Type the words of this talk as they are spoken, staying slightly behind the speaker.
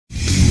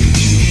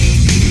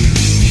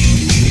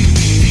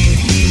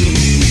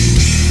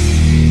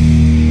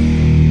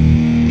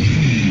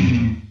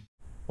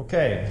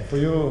Okay, for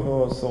you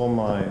who saw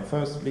my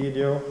first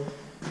video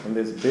on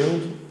this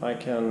build, I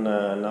can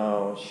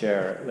now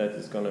share that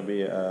it's going to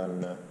be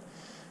an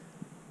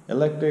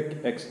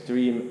electric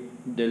extreme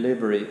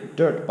delivery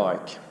dirt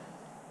bike.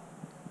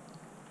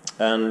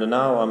 And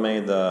now I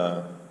made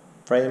the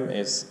frame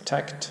is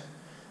tacked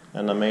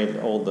and I made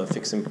all the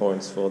fixing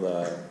points for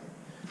the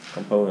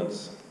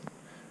components.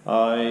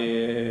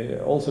 I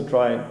also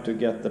tried to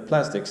get the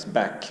plastics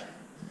back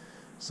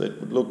so it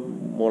would look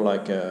more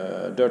like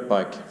a dirt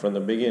bike from the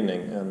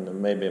beginning and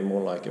maybe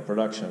more like a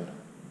production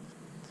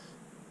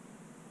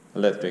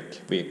electric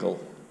vehicle.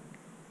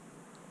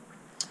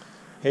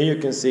 Here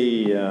you can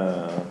see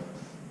the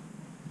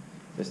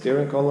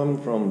steering column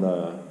from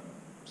the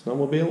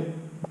snowmobile.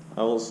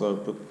 I also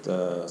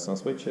put some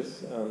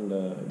switches and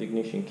the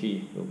ignition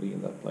key will be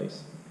in that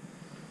place.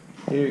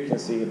 Here you can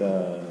see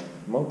the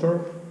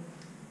motor,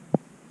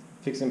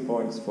 fixing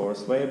points for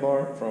sway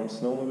bar from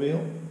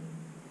snowmobile.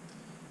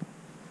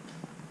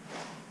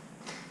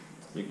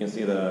 You can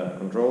see the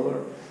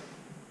controller,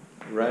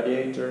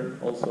 radiator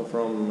also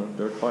from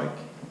dirt bike,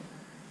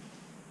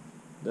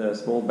 the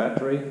small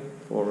battery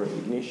for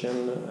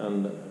ignition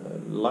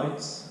and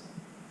lights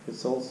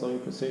is also in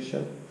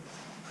position,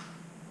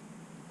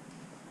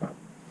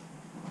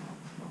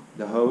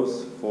 the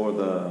hose for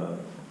the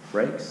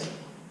brakes,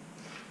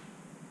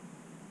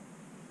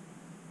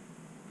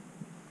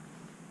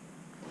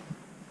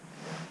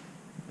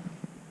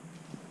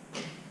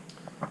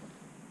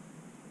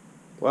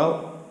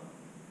 well,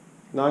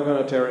 now I'm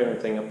going to tear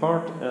everything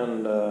apart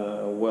and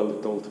weld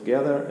it all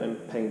together and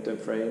paint the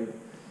frame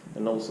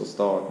and also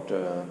start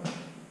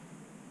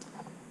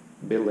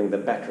building the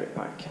battery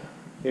pack.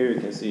 Here you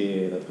can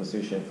see the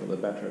position for the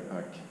battery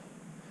pack.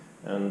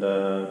 And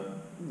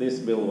this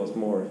build was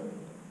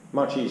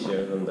much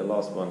easier than the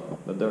last one,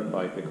 the dirt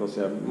bike, because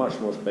you have much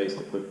more space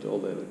to put all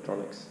the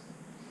electronics.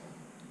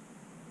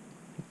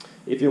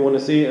 If you want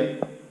to see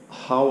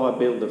how I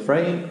build the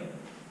frame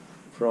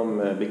from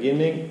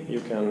beginning, you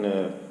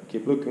can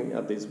keep looking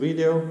at this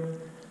video,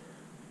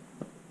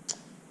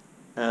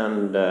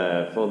 and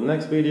for the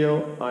next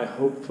video I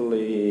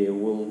hopefully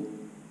will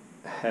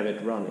have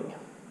it running.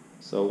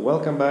 So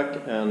welcome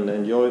back and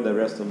enjoy the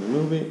rest of the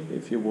movie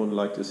if you would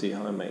like to see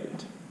how I made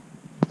it.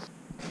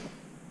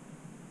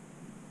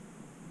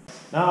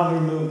 Now I'll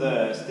remove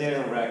the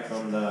steering rack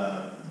from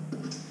the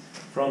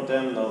front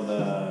end of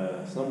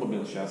the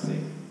snowmobile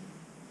chassis,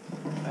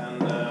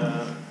 and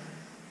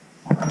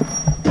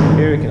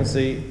here you can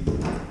see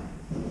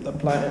the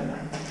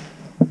plan.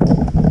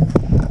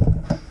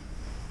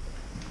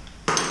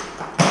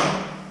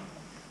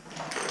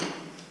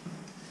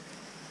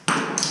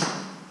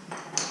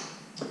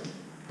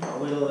 I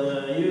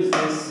will use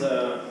this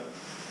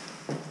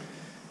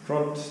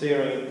front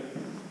steering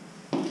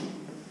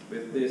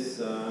with this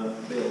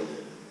build,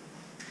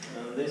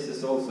 and this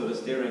is also the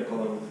steering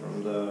column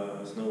from the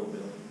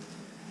snowmobile.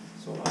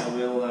 So I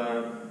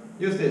will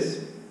use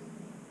this.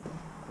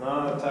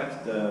 Now I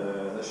attacked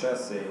the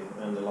chassis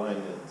and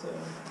aligned it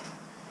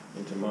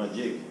into my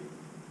jig.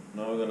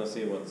 Now we're going to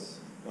see what's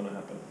going to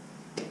happen.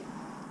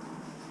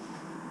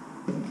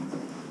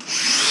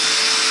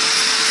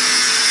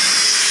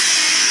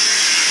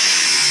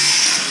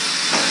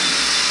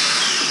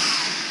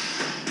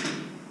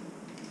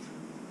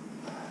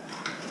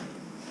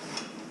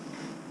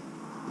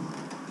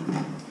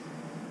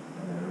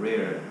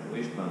 Rear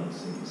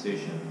wishbones in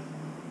position.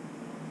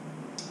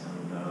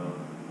 And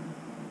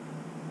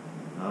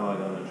now I'm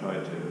going to try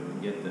to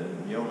get the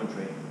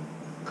geometry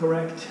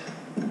correct,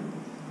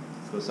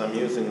 because I'm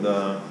using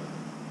the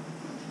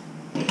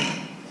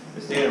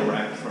steering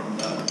rack from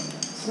the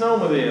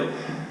snowmobile,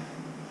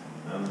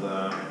 and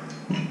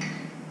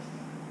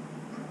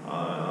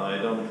I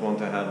don't want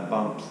to have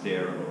bump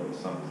steer or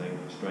something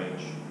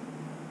strange,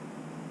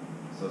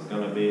 so it's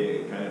going to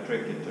be kind of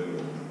tricky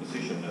to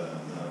position the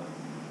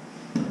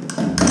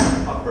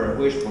upper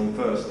wishbone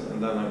first,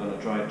 and then I'm going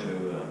to try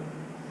to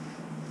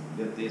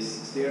get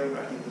this steering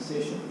rack in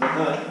position.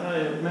 But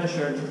I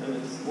measured, and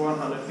it's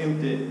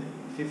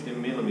 150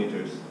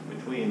 millimeters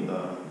between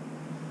the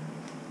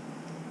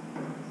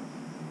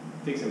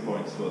fixing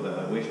points for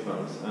the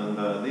wishbones, and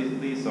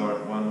these are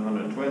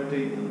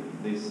 120 and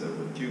these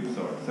tubes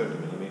are 30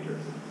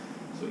 millimeters.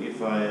 So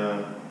if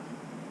I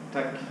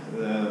tack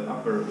the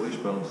upper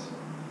wishbones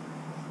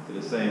to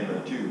the same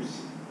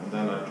tubes and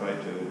then I try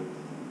to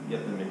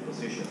get them in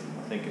position,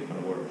 I think it's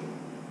going to work.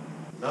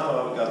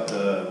 Now I've got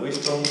the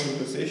wishbones in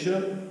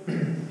position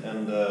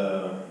and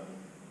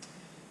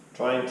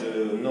trying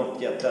to not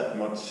get that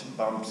much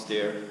bump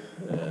steer.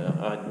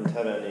 I didn't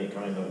have any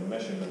kind of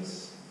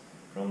measurements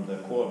from the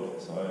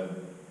quad, so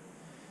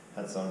I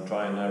had some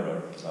try and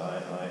error. So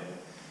I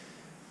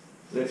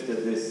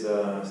lifted this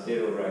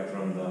steering rack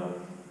from the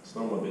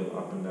snowmobile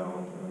up and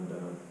down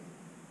and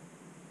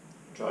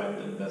tried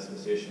the best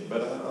position,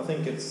 but I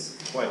think it's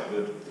quite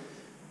good.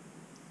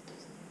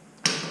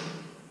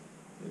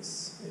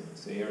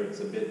 See here it's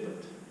a bit,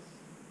 but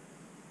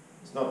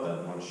it's not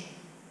that much.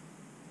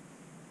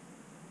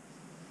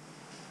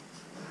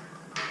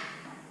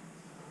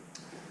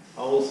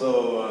 I will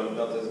also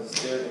got the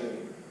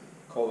steering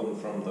column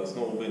from the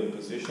snowmobile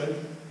position,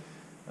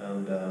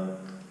 and it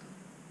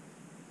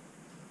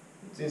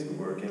seems to be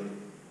working.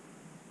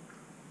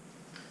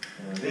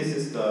 And this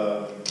is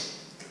the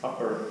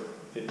upper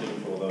fitting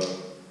for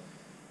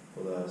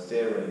the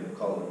steering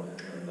column,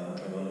 and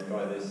I'm going to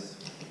try this.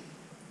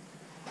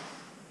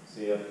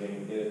 See if I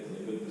can get it in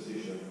a good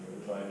position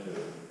and try to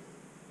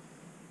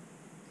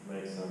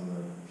make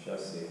some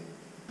chassis.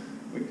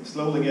 We're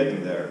slowly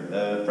getting there.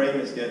 The frame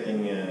is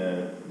getting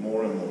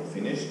more and more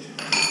finished.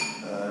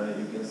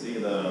 You can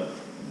see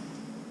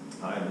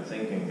I've been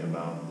thinking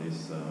about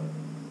this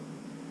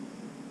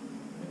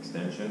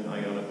extension.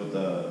 I'm going to put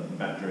the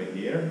battery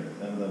here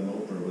and the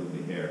motor will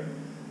be here.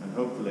 And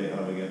hopefully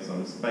I will get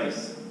some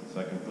space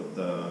so I can put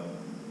the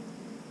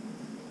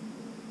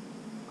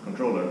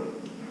controller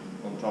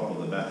on top of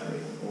the battery,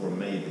 or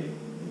maybe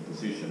in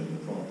position in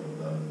front of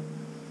the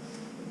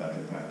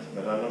battery pack.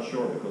 But I'm not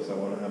sure, because I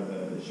want to have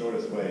the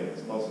shortest way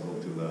as possible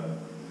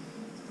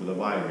to the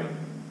wiring,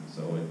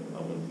 so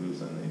I won't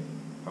lose any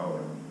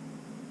power.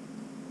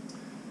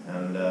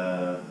 And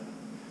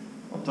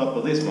on top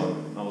of this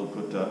one, I will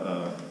put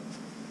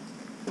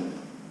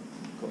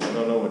I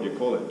don't know what you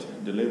call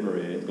it,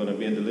 delivery. It's going to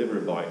be a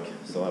delivery bike,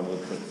 so I will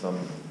put some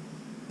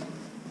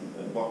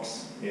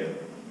box here,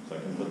 so I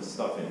can put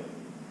stuff in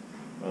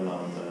when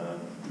I'm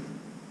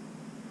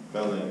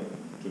traveling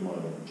to my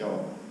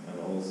job, and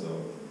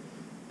also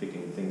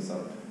picking things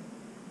up.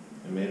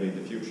 And maybe in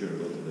the future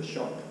go to the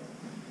shop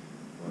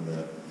when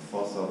the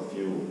fossil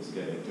fuel is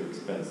getting too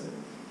expensive.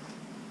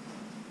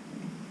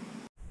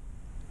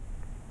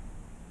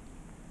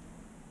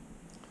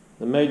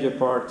 The major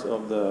part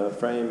of the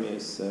frame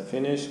is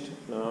finished.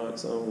 Now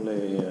it's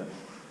only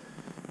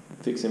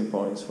fixing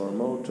points for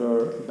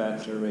motor,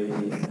 battery,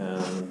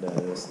 and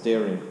the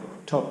steering,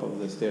 top of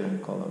the steering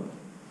column.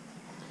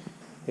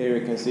 Here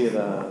you can see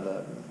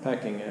the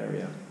packing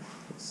area.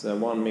 It's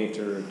 1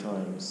 meter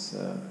times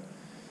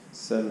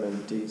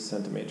 70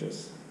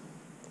 centimeters,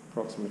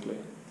 approximately.